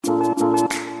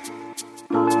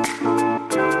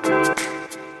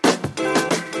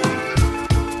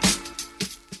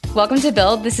Welcome to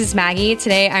Build. This is Maggie.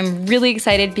 Today, I'm really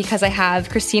excited because I have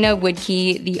Christina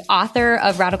Woodkey, the author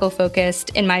of Radical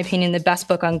Focused, in my opinion, the best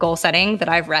book on goal setting that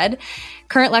I've read.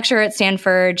 Current lecturer at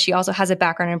Stanford. She also has a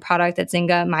background in product at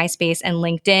Zynga, MySpace, and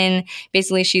LinkedIn.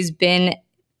 Basically, she's been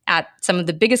at some of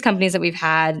the biggest companies that we've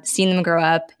had, seen them grow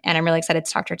up, and I'm really excited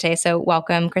to talk to her today. So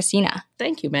welcome, Christina.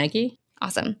 Thank you, Maggie.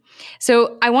 Awesome.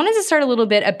 So I wanted to start a little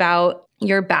bit about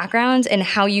your background and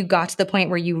how you got to the point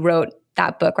where you wrote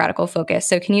that book, Radical Focus.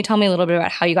 So can you tell me a little bit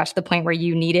about how you got to the point where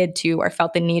you needed to or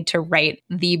felt the need to write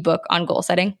the book on goal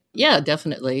setting? Yeah,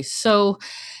 definitely. So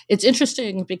it's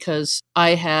interesting because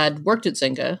I had worked at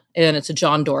Zynga, and it's a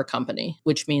John Doerr company,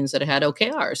 which means that it had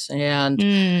OKRs.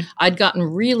 And I'd gotten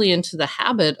really into the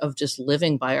habit of just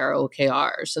living by our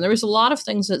OKRs. And there was a lot of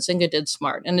things that Zynga did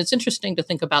smart. And it's interesting to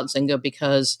think about Zynga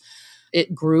because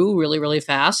it grew really, really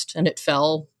fast and it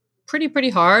fell pretty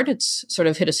hard. It's sort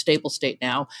of hit a stable state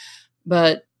now.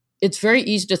 But it's very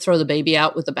easy to throw the baby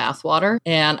out with the bathwater.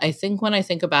 And I think when I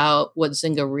think about what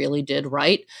Zynga really did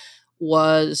right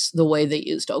was the way they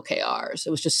used OKRs. It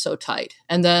was just so tight.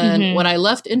 And then when I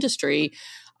left industry,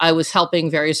 I was helping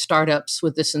various startups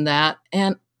with this and that.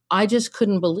 And I just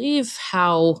couldn't believe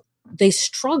how they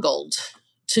struggled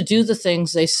to do the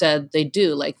things they said they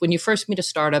do. Like when you first meet a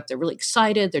startup, they're really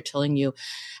excited. They're telling you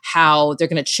how they're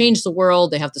going to change the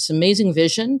world. They have this amazing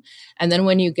vision. And then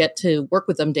when you get to work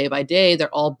with them day by day,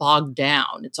 they're all bogged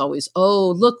down. It's always, oh,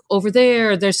 look over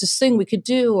there. There's this thing we could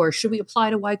do. Or should we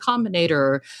apply to Y Combinator?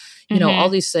 Or, you know, all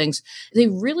these things. They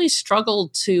really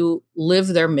struggled to live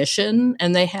their mission.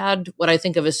 And they had what I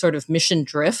think of as sort of mission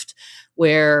drift,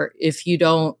 where if you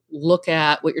don't look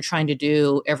at what you're trying to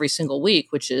do every single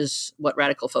week, which is what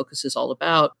Radical Focus is all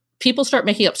about, people start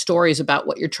making up stories about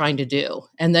what you're trying to do.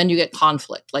 And then you get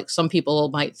conflict. Like some people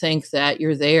might think that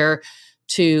you're there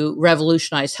to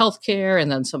revolutionize healthcare,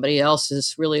 and then somebody else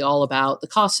is really all about the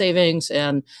cost savings.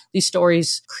 And these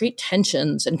stories create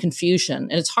tensions and confusion.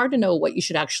 And it's hard to know what you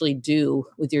should actually do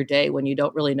with your day when you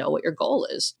don't really know what your goal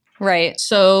is. Right.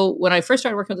 So when I first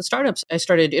started working with the startups, I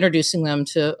started introducing them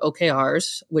to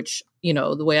OKRs, which, you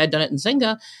know, the way I'd done it in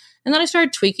Zynga. And then I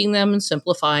started tweaking them and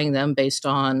simplifying them based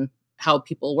on how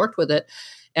people worked with it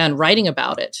and writing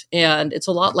about it. And it's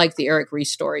a lot like the Eric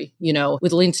Ries story. You know,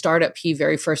 with Lean Startup, he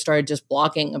very first started just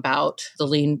blogging about the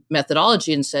Lean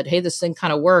methodology and said, hey, this thing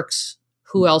kind of works.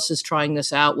 Who else is trying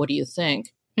this out? What do you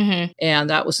think? And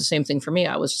that was the same thing for me.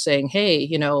 I was saying, hey,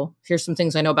 you know, here's some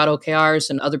things I know about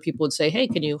OKRs. And other people would say, hey,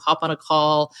 can you hop on a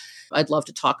call? I'd love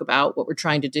to talk about what we're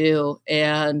trying to do.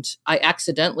 And I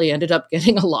accidentally ended up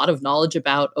getting a lot of knowledge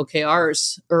about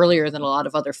OKRs earlier than a lot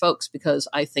of other folks because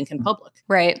I think in public.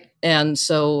 Right. And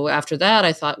so after that,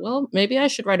 I thought, well, maybe I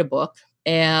should write a book.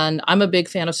 And I'm a big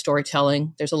fan of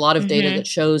storytelling. There's a lot of data that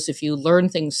shows if you learn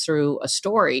things through a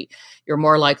story, you're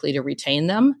more likely to retain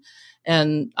them.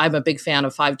 And I'm a big fan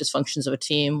of Five Dysfunctions of a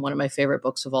Team, one of my favorite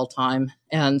books of all time.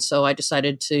 And so I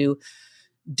decided to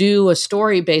do a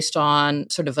story based on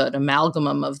sort of an amalgam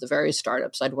of the various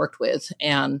startups I'd worked with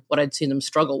and what I'd seen them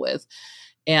struggle with.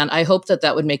 And I hope that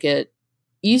that would make it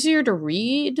easier to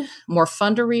read, more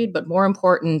fun to read, but more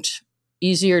important,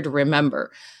 easier to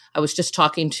remember. I was just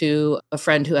talking to a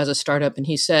friend who has a startup, and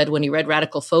he said when he read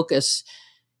Radical Focus,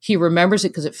 he remembers it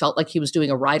because it felt like he was doing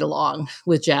a ride along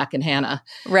with Jack and Hannah.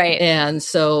 Right. And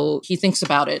so he thinks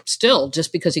about it still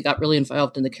just because he got really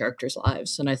involved in the characters'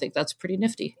 lives. And I think that's pretty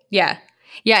nifty. Yeah.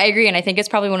 Yeah, I agree. And I think it's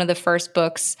probably one of the first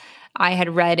books I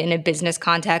had read in a business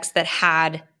context that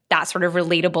had that sort of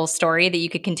relatable story that you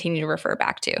could continue to refer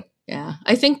back to. Yeah,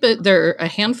 I think that there are a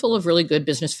handful of really good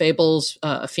business fables.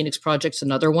 Phoenix Project's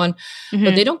another one,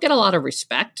 but they don't get a lot of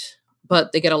respect,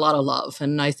 but they get a lot of love.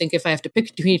 And I think if I have to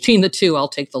pick between the two, I'll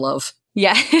take the love.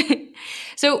 Yeah.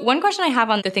 So one question I have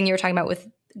on the thing you were talking about with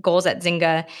goals at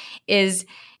Zynga is,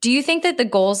 do you think that the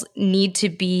goals need to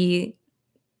be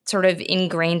sort of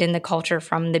ingrained in the culture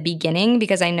from the beginning?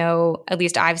 Because I know, at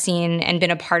least I've seen and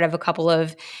been a part of a couple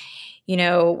of, you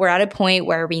know, we're at a point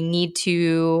where we need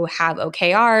to have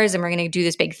OKRs and we're going to do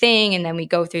this big thing. And then we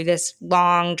go through this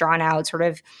long, drawn out sort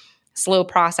of slow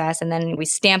process. And then we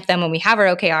stamp them when we have our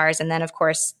OKRs. And then, of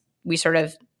course, we sort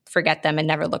of forget them and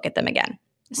never look at them again.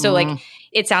 So like,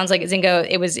 it sounds like at Zynga,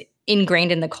 it was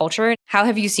ingrained in the culture. How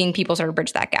have you seen people sort of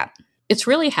bridge that gap? It's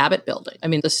really habit building. I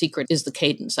mean, the secret is the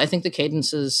cadence. I think the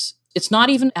cadence is, it's not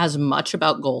even as much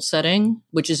about goal setting,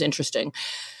 which is interesting.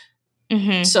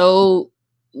 So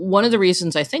one of the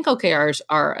reasons I think OKRs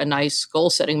are a nice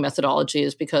goal-setting methodology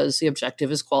is because the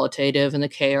objective is qualitative and the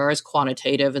KR is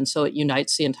quantitative, and so it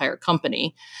unites the entire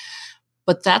company.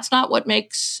 But that's not what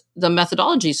makes the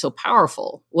methodology so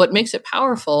powerful. What makes it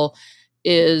powerful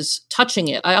is touching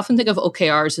it. I often think of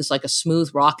OKRs as like a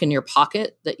smooth rock in your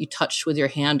pocket that you touch with your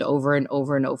hand over and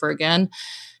over and over again.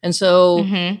 And so,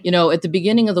 at the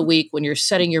beginning of the week, when you're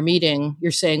setting your meeting,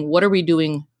 you're saying, what are we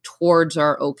doing towards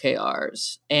our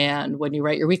OKRs? And when you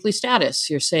write your weekly status,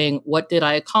 you're saying, what did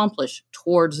I accomplish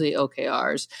towards the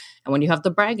OKRs? And when you have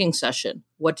the bragging session,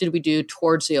 what did we do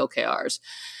towards the OKRs?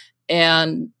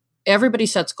 And everybody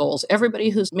sets goals.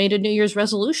 Everybody who's made a New Year's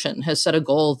resolution has set a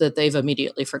goal that they've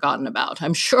immediately forgotten about,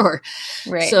 I'm sure.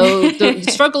 Right. So the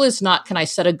struggle is not, can I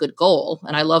set a good goal?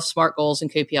 And I love SMART goals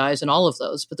and KPIs and all of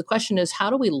those. But the question is, how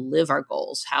do we live our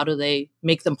goals? How do they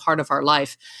make them part of our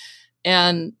life?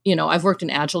 And, I've worked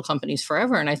in agile companies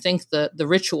forever. And I think the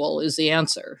ritual is the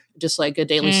answer. Just like a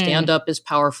daily stand-up is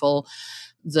powerful,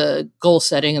 the goal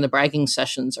setting and the bragging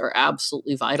sessions are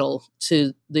absolutely vital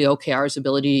to the OKR's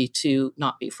ability to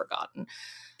not be forgotten.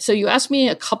 So you asked me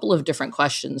a couple of different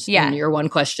questions in your one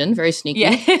question, very sneaky.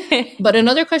 Yeah. But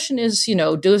another question is,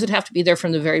 does it have to be there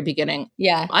from the very beginning?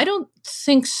 Yeah. I don't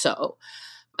think so.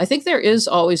 I think there is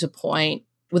always a point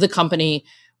with a company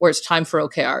where it's time for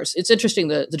OKRs. It's interesting,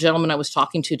 the gentleman I was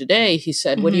talking to today, he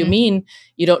said, what do you mean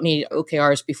you don't need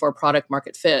OKRs before product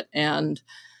market fit? And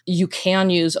you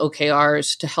can use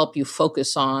OKRs to help you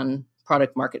focus on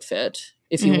product market fit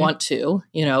if you want to.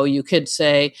 You could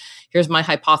say, here's my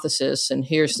hypothesis and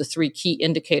here's the 3 key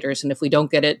indicators. And if we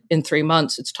don't get it in 3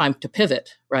 months, it's time to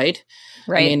pivot, right?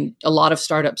 Right. I mean, a lot of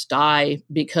startups die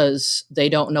because they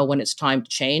don't know when it's time to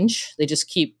change. They just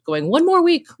keep going one more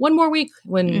week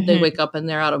when they wake up and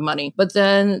they're out of money. But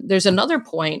then there's another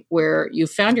point where you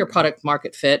found your product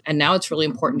market fit, and now it's really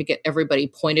important to get everybody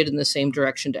pointed in the same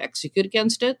direction to execute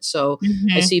against it. So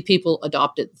I see people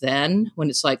adopt it then when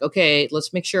it's like, okay,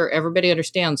 let's make sure everybody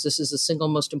understands this is the single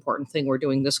most important thing we're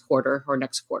doing this quarter or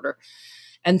next quarter.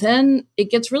 And then it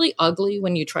gets really ugly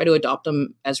when you try to adopt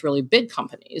them as really big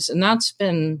companies. And that's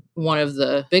been one of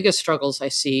the biggest struggles I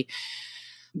see.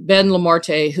 Ben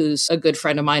Lamorte, who's a good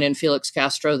friend of mine, and Felix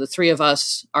Castro, the 3 of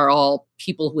us are all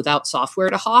people without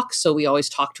software to hawk. So we always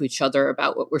talk to each other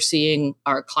about what we're seeing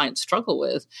our clients struggle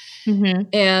with.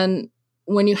 And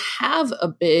when you have a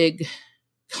big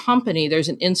company, there's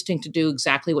an instinct to do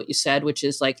exactly what you said, which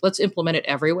is like, let's implement it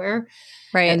everywhere.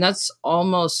 Right. And that's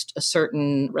almost a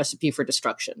certain recipe for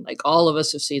destruction. Like all of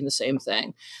us have seen the same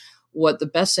thing. What the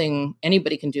best thing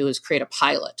anybody can do is create a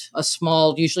pilot, a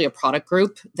small, usually a product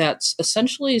group that's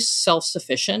essentially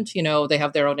self-sufficient. They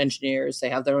have their own engineers, they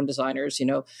have their own designers,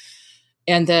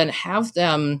 and then have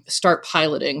them start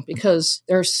piloting, because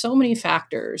there are so many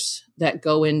factors that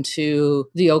go into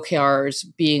the OKRs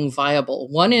being viable.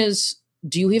 One is,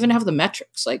 do you even have the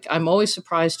metrics? Like, I'm always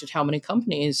surprised at how many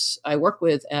companies I work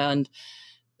with, and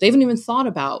they haven't even thought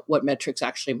about what metrics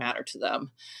actually matter to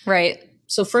them. Right.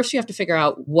 So first you have to figure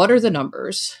out, what are the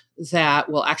numbers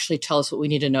that will actually tell us what we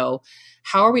need to know?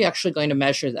 How are we actually going to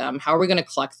measure them? How are we going to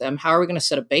collect them? How are we going to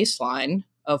set a baseline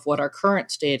of what our current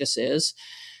status is?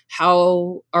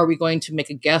 How are we going to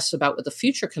make a guess about what the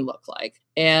future can look like?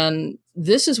 And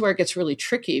this is where it gets really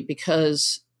tricky,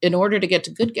 because in order to get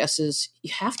to good guesses,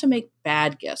 you have to make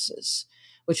bad guesses,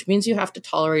 which means you have to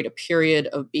tolerate a period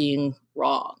of being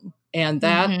wrong. And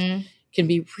that can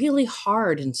be really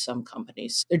hard in some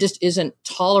companies. There just isn't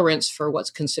tolerance for what's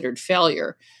considered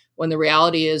failure, when the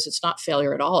reality is it's not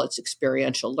failure at all. It's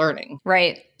experiential learning.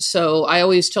 Right. So I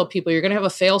always tell people, you're going to have a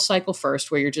fail cycle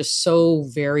first, where you're just so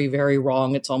very, very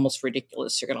wrong. It's almost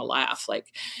ridiculous. You're going to laugh.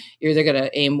 Like, you're either going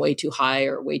to aim way too high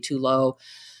or way too low.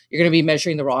 You're going to be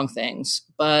measuring the wrong things.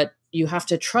 But you have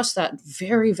to trust that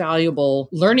very valuable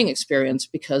learning experience,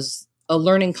 because a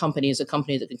learning company is a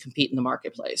company that can compete in the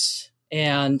marketplace.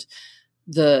 And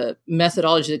the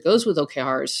methodology that goes with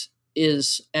OKRs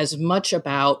is as much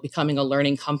about becoming a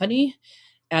learning company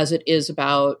as it is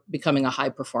about becoming a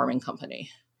high-performing company,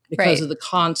 because of the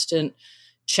constant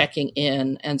checking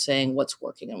in and saying what's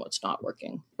working and what's not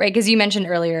working. Right, because you mentioned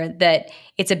earlier that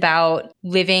it's about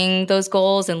living those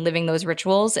goals and living those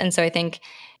rituals. And so I think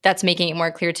that's making it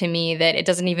more clear to me that it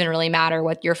doesn't even really matter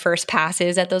what your first pass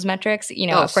is at those metrics.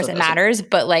 Of course it matters,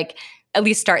 but like, at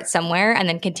least start somewhere and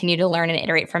then continue to learn and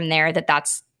iterate from there.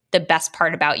 That's the best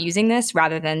part about using this,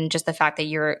 rather than just the fact that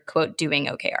you're, quote, doing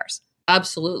OKRs.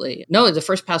 Absolutely. No, the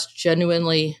first pass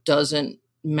genuinely doesn't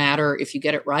matter if you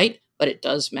get it right, but it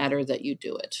does matter that you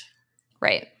do it.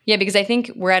 Right. Yeah, because I think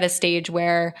we're at a stage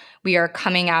where we are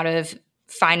coming out of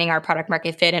finding our product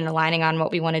market fit and aligning on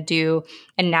what we want to do.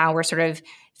 And now we're sort of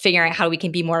figuring out how we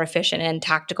can be more efficient and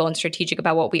tactical and strategic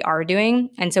about what we are doing.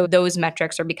 And so those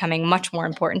metrics are becoming much more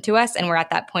important to us. And we're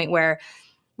at that point where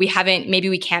maybe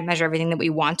we can't measure everything that we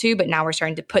want to, but now we're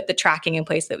starting to put the tracking in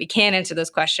place that we can answer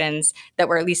those questions that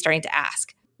we're at least starting to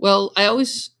ask. Well, I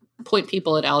always point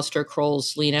people at Alistair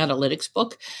Kroll's Lean Analytics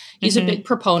book. He's a big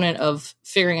proponent of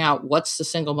figuring out what's the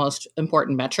single most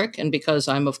important metric. And because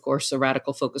I'm, of course, a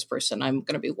radical focus person, I'm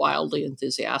going to be wildly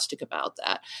enthusiastic about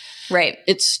that. Right.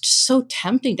 It's just so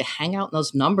tempting to hang out in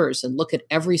those numbers and look at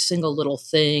every single little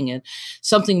thing, and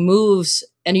something moves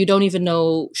and you don't even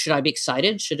know, should I be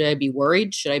excited? Should I be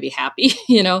worried? Should I be happy?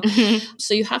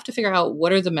 So you have to figure out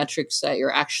what are the metrics that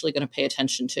you're actually going to pay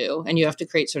attention to. And you have to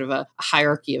create sort of a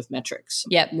hierarchy of metrics.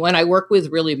 Yep. When I work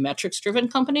with really metrics driven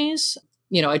companies,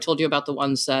 I told you about the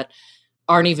ones that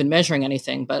aren't even measuring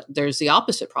anything, but there's the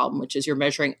opposite problem, which is you're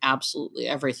measuring absolutely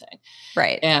everything.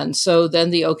 Right. And so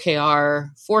then the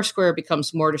OKR Foursquare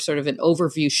becomes more to sort of an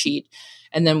overview sheet.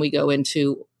 And then we go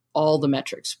into all the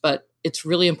metrics. But it's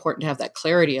really important to have that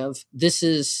clarity of this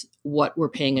is what we're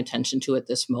paying attention to at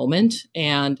this moment.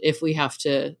 And if we have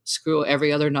to screw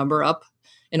every other number up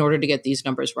in order to get these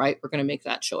numbers right, we're going to make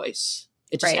that choice.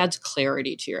 It just adds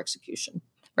clarity to your execution.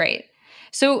 Right.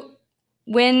 So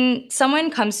when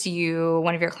someone comes to you,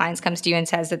 one of your clients comes to you and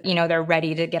says that, they're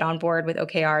ready to get on board with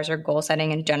OKRs or goal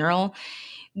setting in general,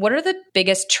 what are the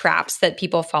biggest traps that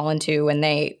people fall into when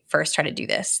they first try to do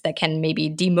this that can maybe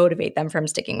demotivate them from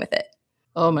sticking with it?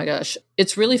 Oh my gosh.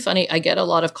 It's really funny. I get a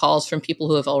lot of calls from people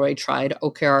who have already tried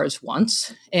OKRs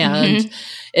once and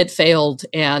it failed.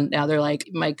 And now they're like,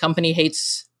 my company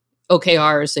hates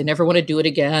OKRs. They never want to do it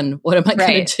again. What am I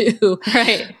going to do?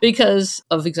 Right. Because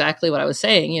of exactly what I was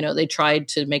saying. They tried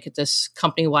to make it this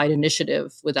company-wide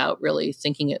initiative without really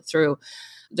thinking it through.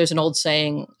 There's an old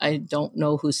saying, I don't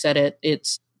know who said it.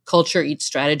 It's culture eats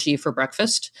strategy for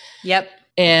breakfast. Yep.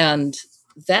 And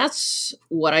that's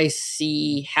what I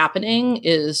see happening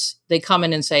is they come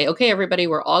in and say, okay, everybody,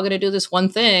 we're all going to do this one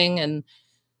thing. And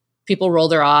people roll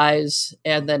their eyes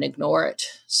and then ignore it.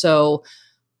 So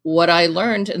what I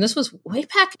learned, and this was way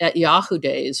back at Yahoo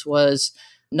days, was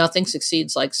nothing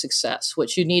succeeds like success.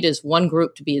 What you need is one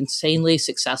group to be insanely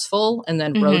successful and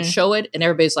then roadshow it. And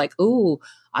everybody's like, ooh,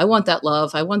 I want that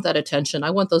love. I want that attention.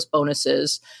 I want those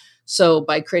bonuses. So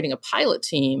by creating a pilot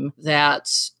team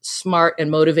that's smart and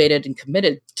motivated and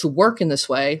committed to work in this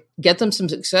way, get them some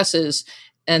successes,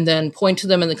 and then point to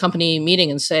them in the company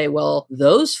meeting and say, well,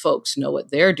 those folks know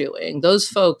what they're doing. Those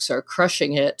folks are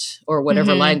crushing it, or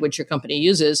whatever language your company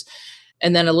uses.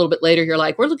 And then a little bit later, you're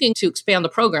like, we're looking to expand the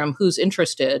program. Who's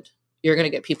interested? You're going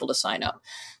to get people to sign up.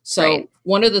 So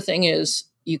one of the thing is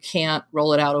you can't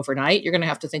roll it out overnight. You're going to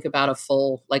have to think about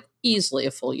easily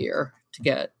a full year to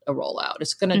get a rollout.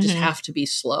 It's going to just have to be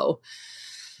slow.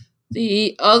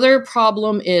 The other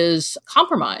problem is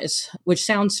compromise, which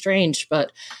sounds strange,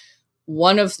 but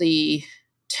one of the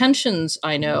tensions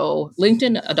I know,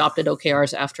 LinkedIn adopted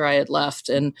OKRs after I had left.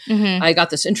 And I got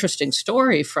this interesting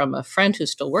story from a friend who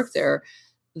still worked there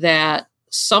that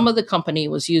some of the company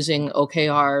was using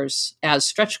OKRs as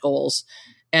stretch goals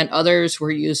and others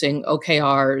were using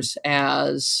OKRs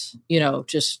as,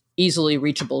 just easily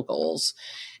reachable goals.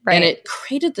 Right. And it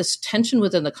created this tension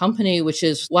within the company, which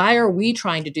is, why are we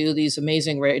trying to do these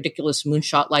amazing, ridiculous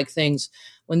moonshot-like things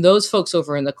when those folks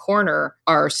over in the corner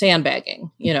are sandbagging,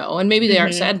 and maybe they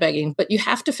aren't sandbagging, but you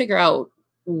have to figure out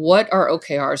what are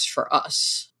OKRs for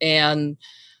us. And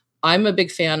I'm a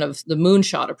big fan of the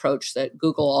moonshot approach that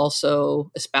Google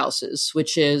also espouses,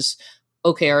 which is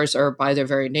OKRs are by their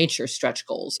very nature stretch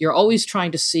goals. You're always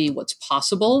trying to see what's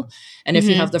possible. And if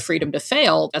you have the freedom to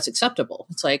fail, that's acceptable.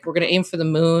 It's like, we're going to aim for the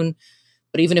moon,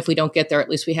 but even if we don't get there, at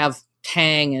least we have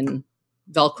Tang and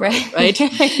Velcro, right?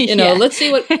 Let's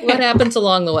see what happens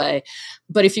along the way.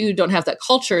 But if you don't have that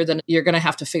culture, then you're going to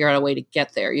have to figure out a way to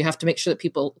get there. You have to make sure that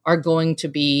people are going to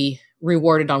be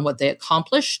rewarded on what they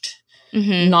accomplished,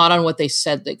 not on what they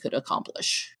said they could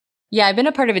accomplish. Yeah, I've been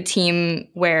a part of a team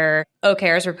where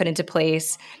OKRs were put into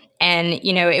place. And,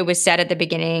 it was said at the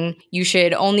beginning, you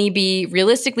should only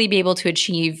realistically be able to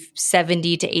achieve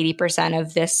 70 to 80%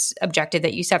 of this objective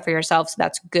that you set for yourself. So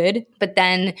that's good. But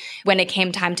then when it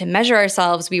came time to measure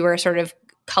ourselves, we were sort of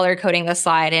color coding the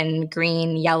slide in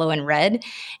green, yellow, and red.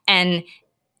 And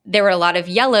there were a lot of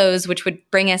yellows, which would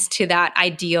bring us to that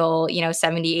ideal,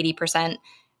 70, 80%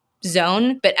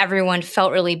 zone. But everyone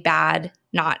felt really bad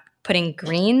not putting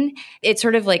green. It's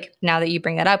sort of like, now that you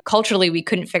bring that up, culturally, we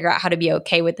couldn't figure out how to be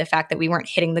okay with the fact that we weren't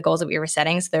hitting the goals that we were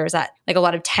setting. So there was that a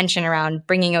lot of tension around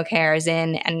bringing OKRs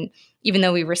in. And even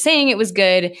though we were saying it was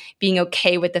good, being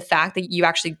okay with the fact that you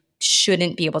actually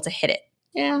shouldn't be able to hit it.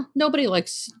 Yeah. Nobody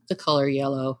likes the color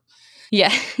yellow.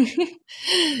 Yeah.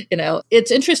 It's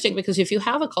interesting because if you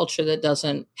have a culture that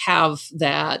doesn't have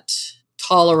that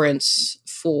tolerance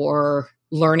for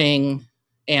learning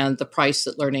and the price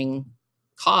that learning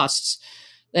costs,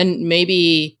 then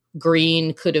maybe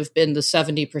green could have been the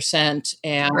 70%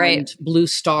 and Right. blue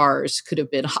stars could have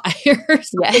been higher.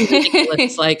 Something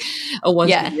ridiculous, like a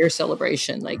once a year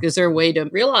celebration. Like, is there a way to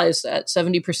realize that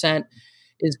 70%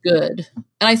 is good?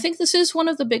 And I think this is one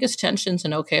of the biggest tensions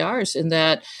in OKRs, in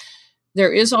that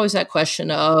there is always that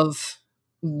question of,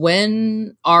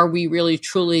 when are we really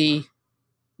truly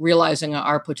realizing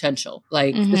our potential?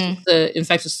 Like, in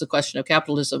fact, it's the question of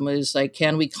capitalism, is like,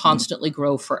 can we constantly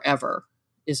grow forever?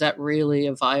 Is that really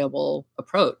a viable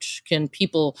approach? Can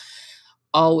people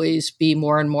always be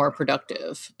more and more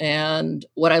productive? And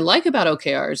what I like about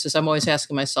OKRs is I'm always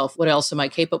asking myself, what else am I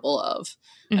capable of?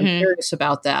 I'm curious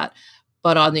about that.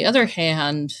 But on the other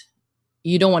hand,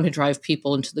 you don't want to drive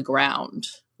people into the ground,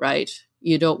 right?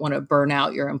 You don't want to burn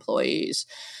out your employees.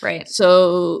 Right.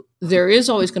 So there is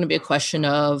always going to be a question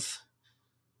of,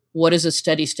 what does a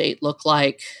steady state look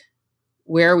like?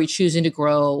 Where are we choosing to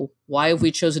grow? Why have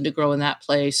we chosen to grow in that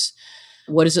place?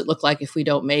 What does it look like if we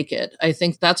don't make it? I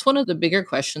think that's one of the bigger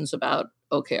questions about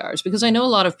OKRs, because I know a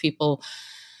lot of people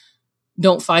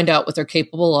don't find out what they're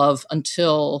capable of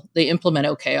until they implement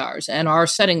OKRs and are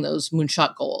setting those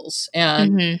moonshot goals.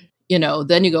 And,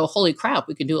 then you go, holy crap,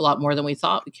 we can do a lot more than we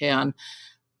thought we can.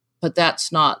 But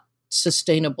that's not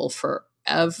sustainable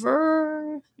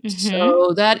forever.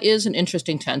 So that is an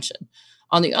interesting tension.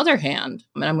 On the other hand,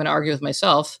 and I'm going to argue with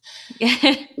myself,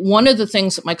 one of the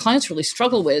things that my clients really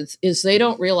struggle with is they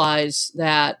don't realize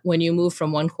that when you move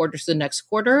from one quarter to the next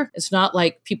quarter, it's not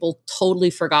like people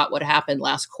totally forgot what happened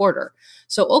last quarter.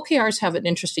 So OKRs have an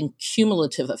interesting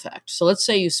cumulative effect. So let's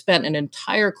say you spent an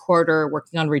entire quarter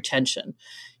working on retention.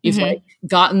 You've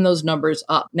gotten those numbers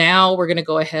up. Now we're going to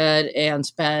go ahead and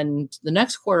spend the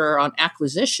next quarter on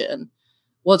acquisition.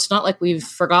 Well, it's not like we've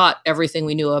forgot everything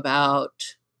we knew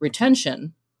about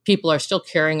retention. People are still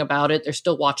caring about it. They're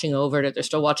still watching over it. They're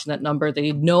still watching that number.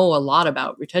 They know a lot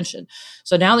about retention.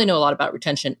 So now they know a lot about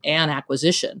retention and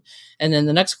acquisition. And then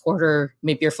the next quarter,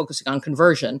 maybe you're focusing on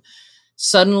conversion.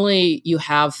 Suddenly you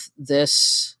have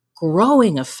this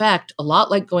growing effect, a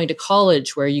lot like going to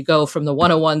college, where you go from the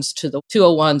 101s to the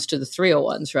 201s to the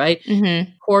 301s, right?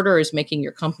 Quarter is making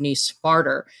your company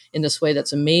smarter in this way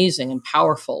that's amazing and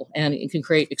powerful, and it can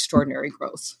create extraordinary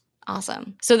growth.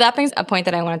 Awesome. So that brings a point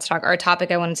that I wanted to talk, or a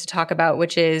topic I wanted to talk about,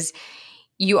 which is,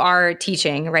 you are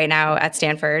teaching right now at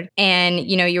Stanford. And,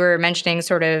 you were mentioning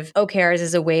sort of OKRs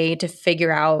as a way to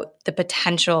figure out the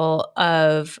potential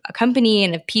of a company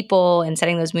and of people and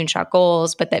setting those moonshot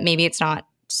goals, but that maybe it's not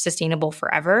sustainable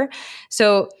forever.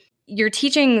 So you're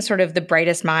teaching sort of the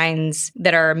brightest minds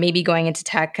that are maybe going into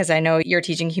tech, because I know you're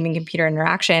teaching human-computer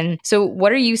interaction. So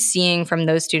what are you seeing from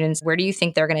those students? Where do you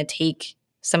think they're going to take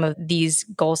some of these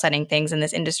goal-setting things in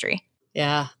this industry?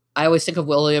 Yeah. I always think of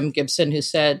William Gibson, who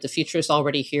said, the future is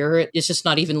already here. It's just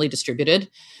not evenly distributed.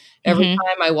 Every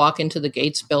time I walk into the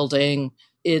Gates building,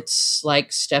 it's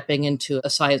like stepping into a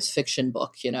science fiction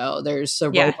book. There's a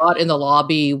robot in the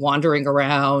lobby wandering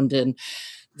around, and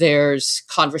there's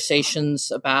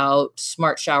conversations about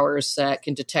smart showers that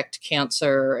can detect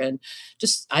cancer. And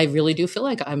I really do feel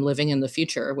like I'm living in the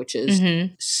future, which is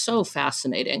so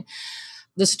fascinating.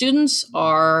 The students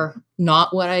are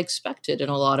not what I expected in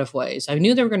a lot of ways. I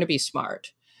knew they were going to be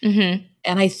smart. And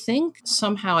I think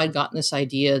somehow I'd gotten this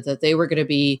idea that they were going to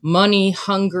be money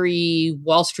hungry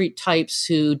Wall Street types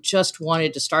who just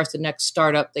wanted to start the next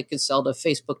startup they could sell to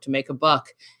Facebook to make a buck.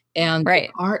 And they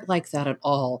aren't like that at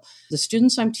all. The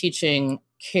students I'm teaching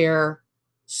care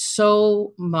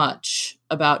so much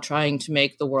about trying to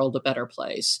make the world a better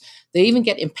place. They even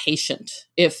get impatient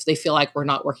if they feel like we're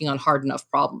not working on hard enough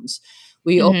problems.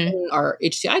 We open our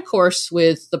HCI course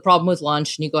with the problem with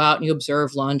lunch, and you go out and you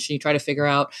observe lunch and you try to figure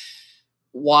out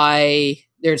why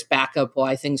there's backup,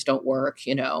 why things don't work,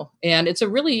 and it's a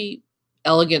really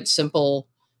elegant, simple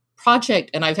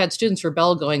project. And I've had students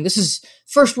rebel going, this is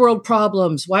first world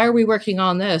problems. Why are we working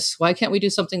on this? Why can't we do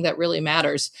something that really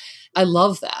matters? I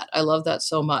love that. I love that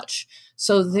so much.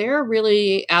 So they're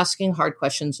really asking hard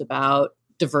questions about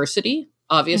diversity,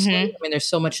 obviously. I mean, there's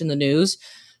so much in the news.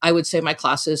 I would say my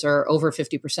classes are over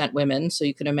 50% women. So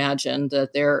you can imagine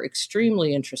that they're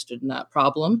extremely interested in that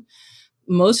problem.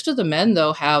 Most of the men,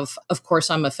 though, have, of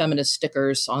course, I'm a feminist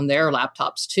stickers on their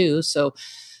laptops, too. So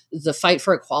the fight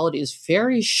for equality is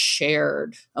very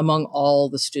shared among all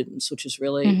the students, which is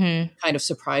really kind of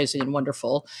surprising and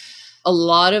wonderful. A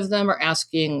lot of them are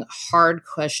asking hard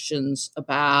questions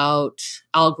about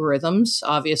algorithms,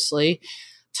 obviously.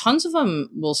 Tons of them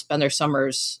will spend their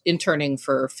summers interning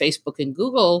for Facebook and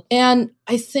Google. And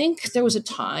I think there was a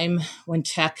time when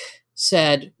tech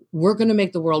said, we're going to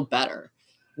make the world better.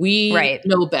 We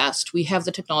know best. We have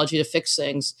the technology to fix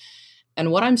things.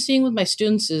 And what I'm seeing with my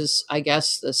students is, I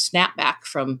guess, the snapback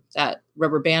from that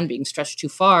rubber band being stretched too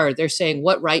far. They're saying,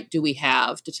 what right do we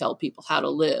have to tell people how to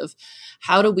live?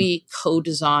 How do we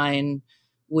co-design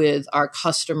with our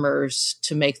customers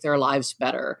to make their lives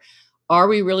better? Are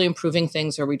we really improving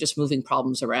things? Or are we just moving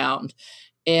problems around?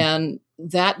 And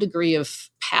that degree of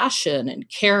passion and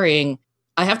caring,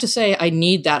 I have to say, I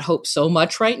need that hope so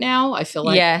much right now. I feel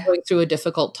like I'm going through a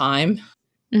difficult time.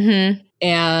 Mm-hmm.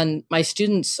 And my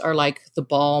students are like the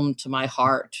balm to my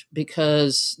heart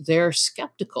because they're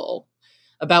skeptical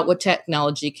about what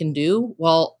technology can do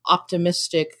while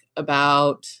optimistic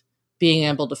about being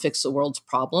able to fix the world's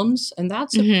problems. And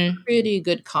that's a pretty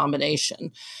good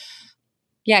combination.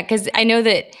 Yeah, because I know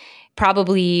that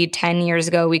probably 10 years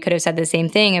ago, we could have said the same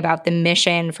thing about the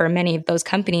mission for many of those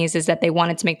companies is that they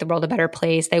wanted to make the world a better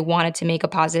place. They wanted to make a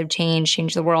positive change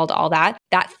the world, all that.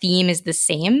 That theme is the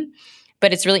same.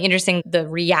 But it's really interesting, the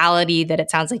reality that it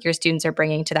sounds like your students are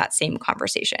bringing to that same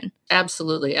conversation.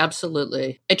 Absolutely.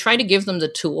 Absolutely. I try to give them the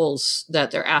tools that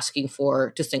they're asking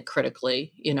for to think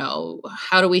critically. You know,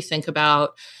 how do we think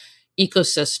about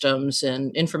ecosystems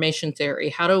and information theory?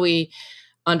 How do we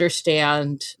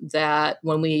understand that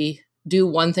when we do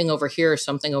one thing over here,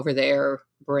 something over there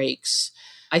breaks?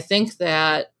 I think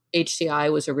that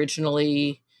HCI was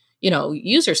originally,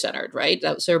 user-centered, right?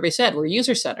 That's what everybody said. We're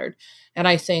user-centered. And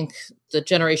I think the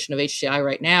generation of HCI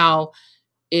right now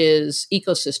is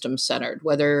ecosystem centered,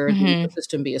 whether the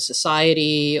ecosystem be a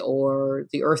society or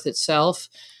the earth itself.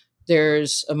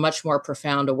 There's a much more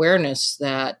profound awareness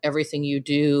that everything you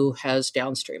do has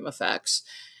downstream effects.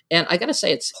 And I got to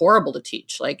say, it's horrible to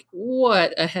teach. Like,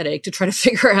 what a headache to try to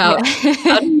figure out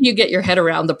how do you get your head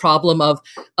around the problem of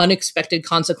unexpected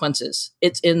consequences?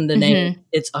 It's in the name.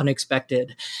 It's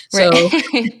unexpected. Right.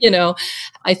 So,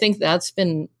 I think that's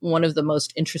been one of the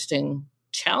most interesting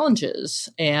challenges.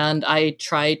 And I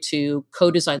try to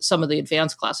co-design some of the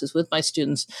advanced classes with my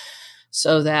students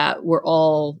so that we're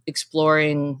all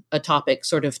exploring a topic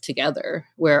sort of together,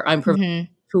 where I'm providing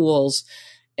tools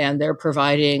and they're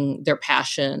providing their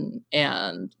passion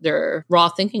and their raw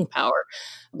thinking power.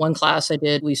 One class I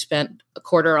did, we spent a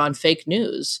quarter on fake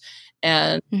news.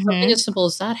 And something as simple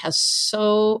as that has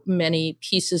so many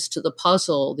pieces to the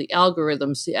puzzle, the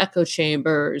algorithms, the echo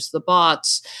chambers, the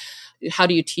bots. How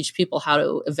do you teach people how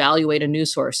to evaluate a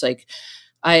news source? Like,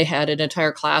 I had an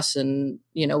entire class and,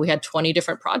 we had 20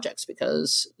 different projects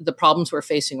because the problems we're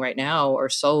facing right now are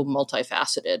so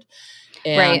multifaceted.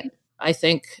 And I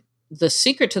think the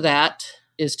secret to that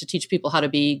is to teach people how to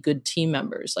be good team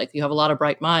members. Like, you have a lot of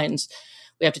bright minds.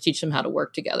 We have to teach them how to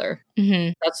work together.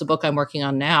 That's the book I'm working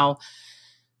on now.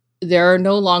 There are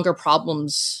no longer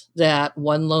problems that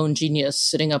one lone genius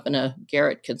sitting up in a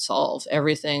garret can solve.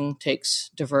 Everything takes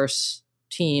diverse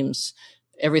teams.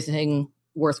 Everything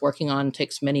worth working on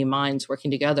takes many minds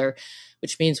working together,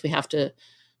 which means we have to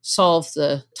solve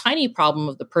the tiny problem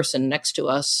of the person next to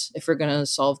us if we're going to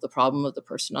solve the problem of the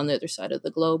person on the other side of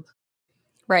the globe.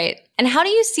 Right. And how do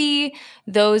you see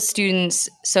those students,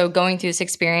 so going through this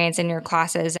experience in your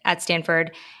classes at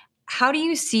Stanford, how do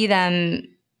you see them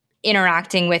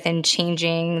interacting with and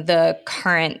changing the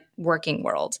current working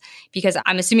world? Because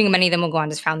I'm assuming many of them will go on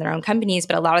to found their own companies,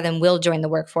 but a lot of them will join the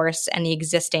workforce and the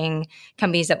existing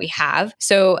companies that we have.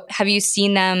 So have you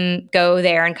seen them go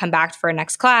there and come back for a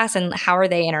next class? And how are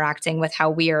they interacting with how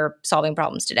we are solving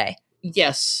problems today?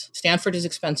 Yes, Stanford is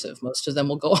expensive. Most of them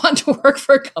will go on to work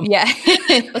for a company.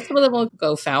 But some of them will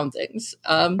go found things.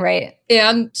 Right.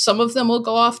 And some of them will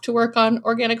go off to work on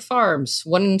organic farms.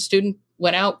 One student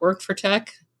went out, worked for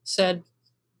tech, said,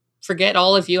 forget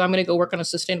all of you, I'm going to go work on a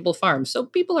sustainable farm. So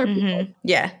people are people.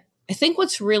 Yeah. I think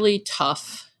what's really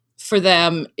tough for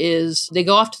them is they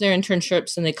go off to their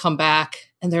internships and they come back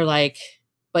and they're like,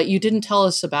 but you didn't tell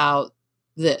us about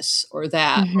this or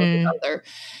that or the other.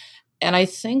 And I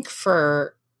think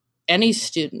for any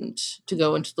student to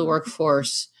go into the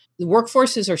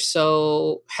workforces are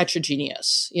so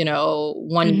heterogeneous.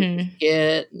 One uses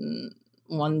Git and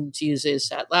one uses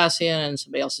Atlassian and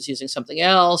somebody else is using something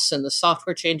else, and the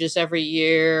software changes every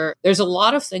year. There's a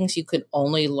lot of things you can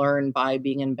only learn by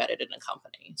being embedded in a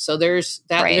company. So there's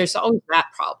that. Right. There's always that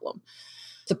problem.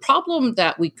 The problem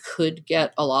that we could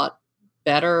get a lot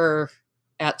better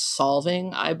at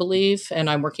solving, I believe, and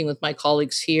I'm working with my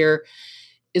colleagues here,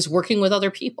 is working with other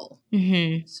people.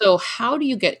 So how do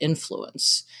you get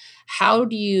influence? How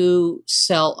do you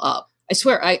sell up? I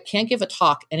swear, I can't give a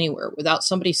talk anywhere without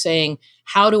somebody saying,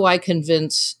 how do I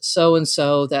convince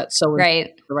so-and-so that so-and-so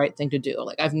is the right thing to do?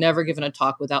 Like, I've never given a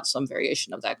talk without some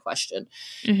variation of that question.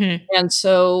 And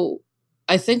so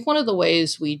I think one of the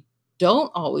ways we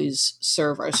don't always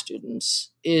serve our students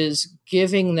is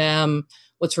giving them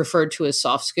what's referred to as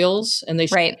soft skills, and they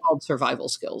should be called survival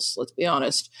skills, let's be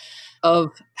honest, of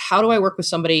how do I work with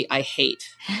somebody I hate?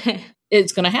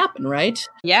 It's going to happen, right?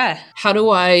 Yeah. How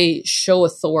do I show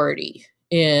authority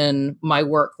in my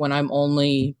work when I'm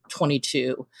only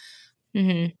 22?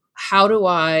 Mm-hmm. How do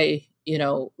I,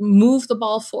 move the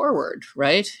ball forward,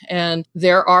 right? And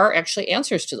there are actually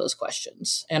answers to those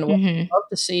questions. And what I'd love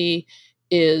to see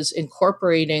is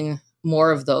incorporating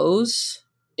more of those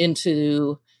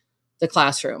into the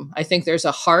classroom. I think there's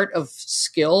a heart of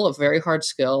skill, a very hard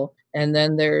skill. And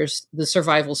then there's the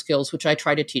survival skills, which I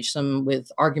try to teach them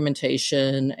with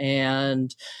argumentation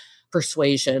and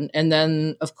persuasion. And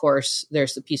then, of course,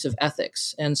 there's the piece of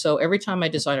ethics. And so every time I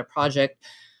design a project,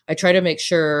 I try to make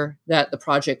sure that the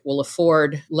project will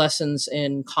afford lessons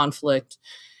in conflict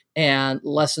and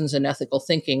lessons in ethical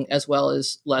thinking, as well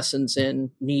as lessons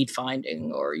in need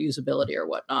finding or usability or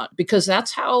whatnot, because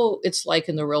that's how it's like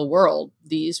in the real world.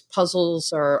 These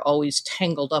puzzles are always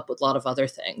tangled up with a lot of other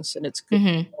things, and it's good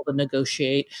to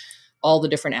negotiate all the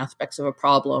different aspects of a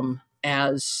problem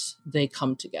as they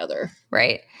come together.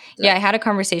 Right. Yeah, I had a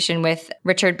conversation with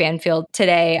Richard Banfield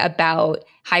today about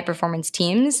high performance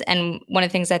teams. And one of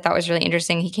the things I thought was really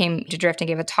interesting, he came to Drift and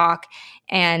gave a talk,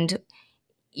 and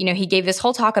he gave this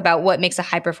whole talk about what makes a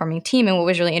high performing team. And what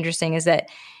was really interesting is that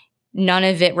none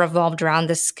of it revolved around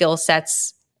the skill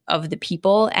sets of the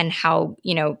people and how,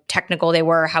 technical they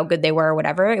were, how good they were, or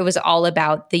whatever. It was all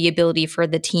about the ability for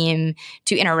the team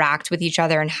to interact with each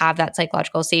other and have that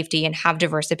psychological safety and have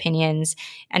diverse opinions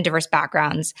and diverse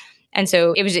backgrounds. And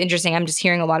so it was interesting. I'm just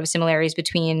hearing a lot of similarities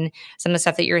between some of the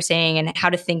stuff that you're saying and how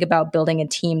to think about building a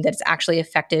team that's actually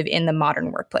effective in the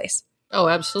modern workplace. Oh,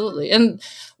 absolutely. And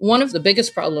one of the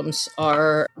biggest problems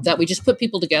are that we just put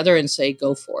people together and say,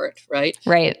 go for it, right?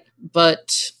 Right.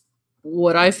 But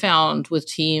what I found with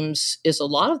teams is a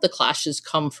lot of the clashes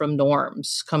come from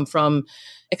norms, come from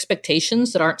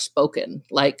expectations that aren't spoken.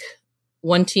 Like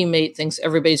one teammate thinks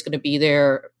everybody's going to be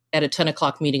there at a 10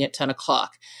 o'clock meeting at 10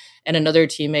 o'clock. And another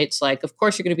teammate's like, of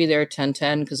course you're going to be there at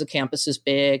 10:10 because the campus is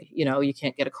big. You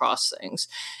can't get across things.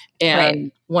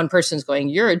 And one person's going,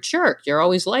 you're a jerk. You're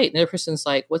always late. And the other person's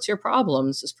like, what's your problem?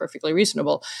 This is perfectly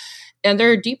reasonable. And there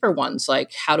are deeper ones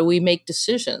like, how do we make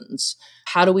decisions?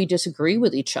 How do we disagree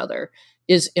with each other?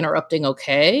 Is interrupting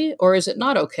okay or is it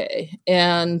not okay?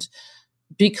 And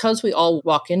because we all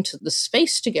walk into the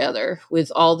space together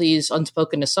with all these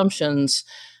unspoken assumptions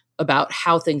about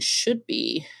how things should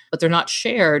be, but they're not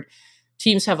shared,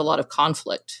 teams have a lot of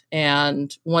conflict.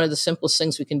 And one of the simplest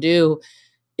things we can do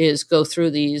is go through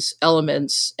these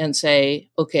elements and say,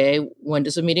 okay, when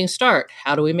does a meeting start?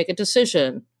 How do we make a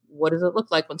decision? What does it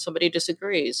look like when somebody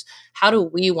disagrees? How do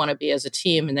we want to be as a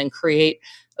team? And then create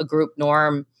a group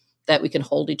norm that we can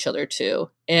hold each other to.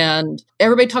 And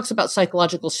everybody talks about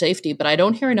psychological safety, but I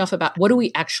don't hear enough about what do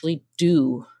we actually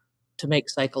do to make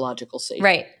psychological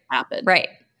safety happen. Right.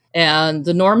 And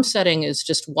the norm setting is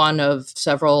just one of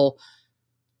several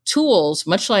tools,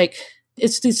 much like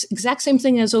it's this exact same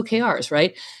thing as OKRs,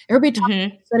 right? Everybody talks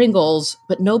about setting goals,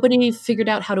 but nobody figured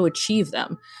out how to achieve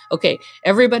them. Okay,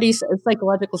 everybody says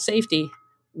psychological safety.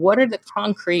 What are the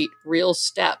concrete, real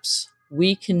steps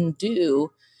we can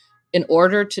do in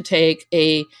order to take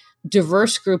a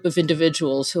diverse group of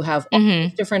individuals who have all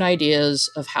these different ideas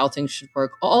of how things should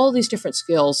work, all these different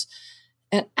skills,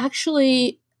 and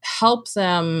actually help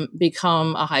them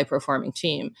become a high-performing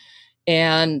team?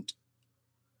 And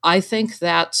I think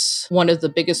that's one of the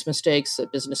biggest mistakes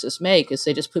that businesses make is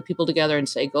they just put people together and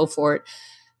say, go for it.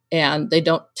 And they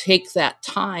don't take that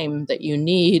time that you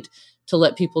need to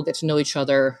let people get to know each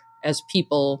other as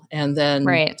people and then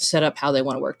set up how they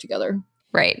want to work together.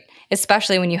 Right.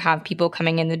 Especially when you have people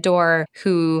coming in the door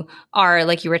who are,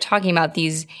 like you were talking about,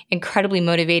 these incredibly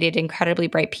motivated, incredibly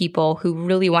bright people who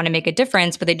really want to make a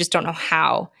difference, but they just don't know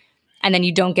how. And then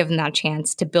you don't give them that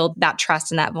chance to build that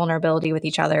trust and that vulnerability with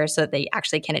each other so that they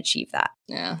actually can achieve that.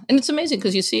 Yeah. And it's amazing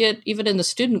because you see it even in the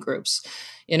student groups.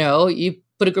 You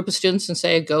put a group of students and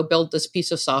say, go build this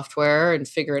piece of software and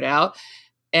figure it out.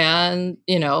 And,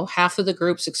 half of the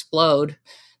groups explode.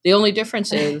 The only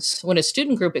difference is when a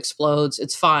student group explodes,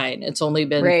 it's fine. It's only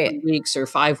been 3 weeks or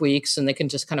 5 weeks and they can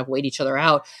just kind of wait each other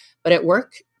out. But at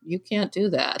work, you can't do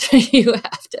that. You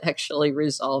have to actually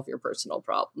resolve your personal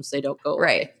problems. They don't go away.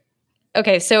 Right.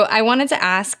 Okay, so I wanted to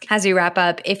ask, as we wrap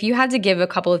up, if you had to give a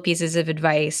couple of pieces of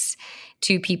advice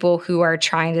to people who are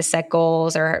trying to set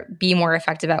goals or be more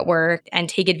effective at work and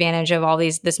take advantage of all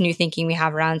this new thinking we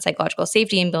have around psychological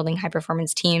safety and building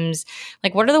high-performance teams,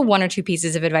 like what are the one or two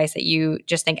pieces of advice that you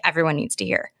just think everyone needs to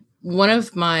hear? One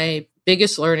of my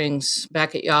biggest learnings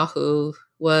back at Yahoo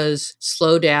was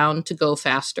slow down to go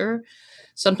faster.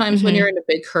 Sometimes when you're in a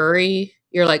big hurry,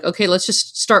 you're like, okay, let's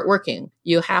just start working.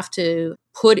 You have to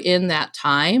put in that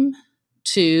time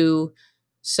to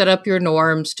set up your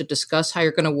norms, to discuss how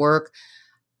you're going to work.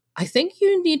 I think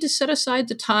you need to set aside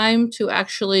the time to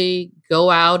actually go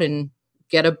out and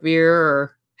get a beer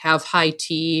or have high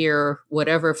tea or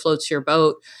whatever floats your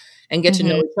boat and get to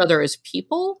know each other as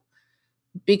people.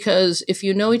 Because if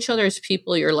you know each other as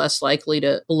people, you're less likely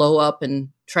to blow up and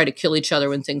try to kill each other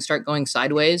when things start going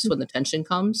sideways, when the tension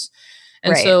comes.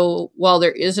 And so while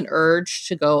there is an urge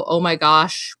to go, oh my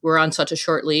gosh, we're on such a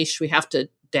short leash, we have to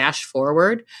dash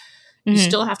forward, you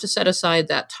still have to set aside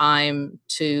that time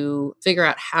to figure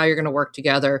out how you're going to work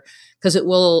together, because it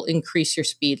will increase your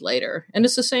speed later. And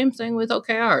it's the same thing with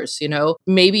OKRs. You know,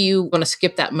 maybe you want to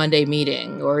skip that Monday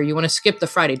meeting, or you want to skip the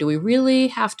Friday. Do we really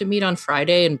have to meet on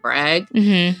Friday and brag?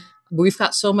 We've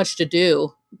got so much to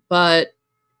do, but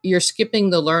you're skipping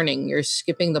the learning. You're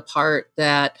skipping the part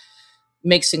that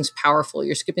makes things powerful.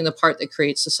 You're skipping the part that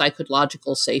creates the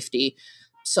psychological safety.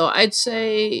 So I'd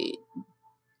say,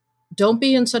 don't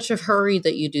be in such a hurry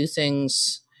that you do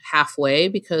things halfway,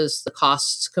 because the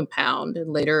costs compound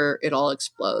and later it all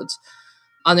explodes.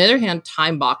 On the other hand,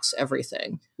 time box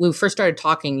everything. When we first started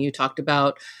talking, you talked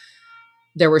about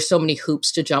there were so many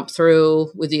hoops to jump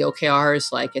through with the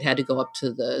OKRs, like it had to go up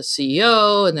to the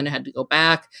CEO and then it had to go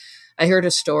back. I heard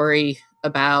a story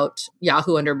about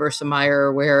Yahoo under Marissa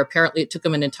Mayer, where apparently it took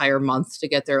them an entire month to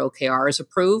get their OKRs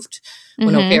approved,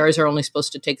 when OKRs are only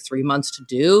supposed to take 3 months to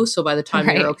do. So by the time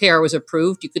your OKR was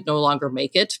approved, you could no longer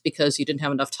make it because you didn't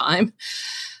have enough time.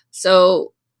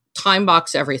 So time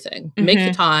box everything, make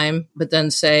the time, but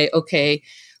then say, okay,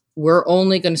 we're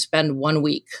only going to spend 1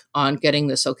 week on getting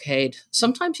this okayed.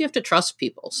 Sometimes you have to trust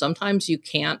people. Sometimes you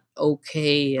can't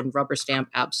okay and rubber stamp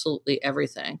absolutely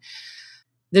everything.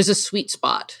 There's a sweet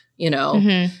spot, you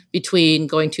know, between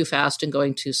going too fast and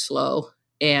going too slow.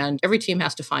 And every team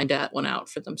has to find that one out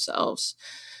for themselves.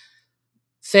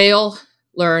 Fail,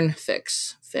 learn,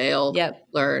 fix. Fail,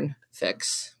 learn,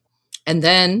 fix. And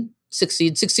then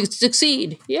succeed, succeed,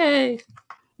 succeed. Yay.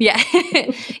 Yeah.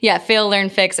 Yeah. Fail, learn,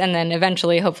 fix. And then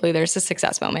eventually, hopefully there's a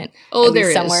success moment. Oh, there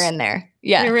is. Somewhere in there.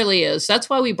 Yeah. There really is. That's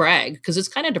why we brag, because it's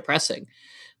kind of depressing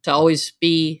to always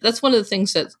be. That's one of the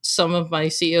things that some of my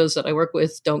CEOs that I work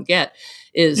with don't get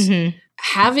is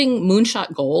having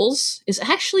moonshot goals is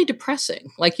actually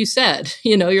depressing. Like you said,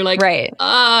 you know, you're like,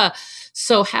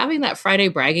 so having that Friday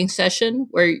bragging session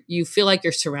where you feel like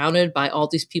you're surrounded by all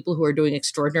these people who are doing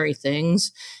extraordinary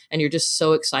things and you're just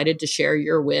so excited to share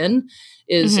your win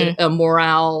is a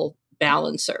morale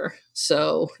balancer.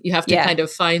 So you have to kind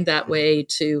of find that way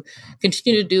to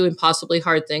continue to do impossibly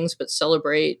hard things, but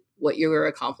celebrate what you are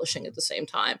accomplishing at the same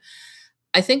time.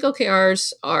 I think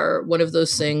OKRs are one of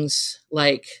those things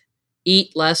like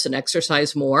eat less and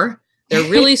exercise more. They're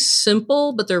really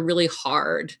simple, but they're really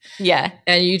hard. Yeah.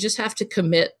 And you just have to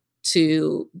commit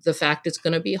to the fact it's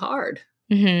going to be hard,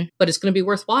 but it's going to be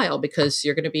worthwhile because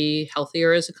you're going to be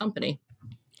healthier as a company.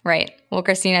 Right. Well,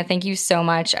 Christina, thank you so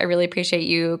much. I really appreciate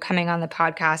you coming on the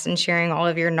podcast and sharing all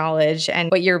of your knowledge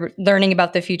and what you're learning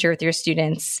about the future with your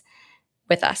students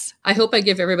with us. I hope I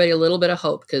give everybody a little bit of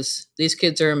hope, because these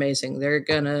kids are amazing. They're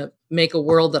going to make a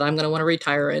world that I'm going to want to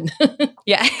retire in.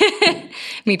 Yeah,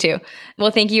 me too.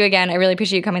 Well, thank you again. I really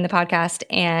appreciate you coming to the podcast,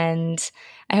 and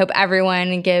I hope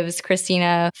everyone gives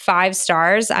Christina 5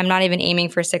 stars. I'm not even aiming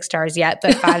for 6 stars yet,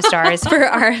 but 5 stars for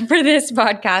this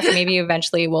podcast. Maybe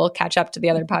eventually we'll catch up to the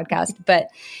other podcast. But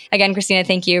again, Christina,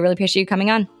 thank you. Really appreciate you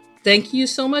coming on. Thank you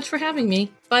so much for having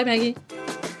me. Bye, Maggie.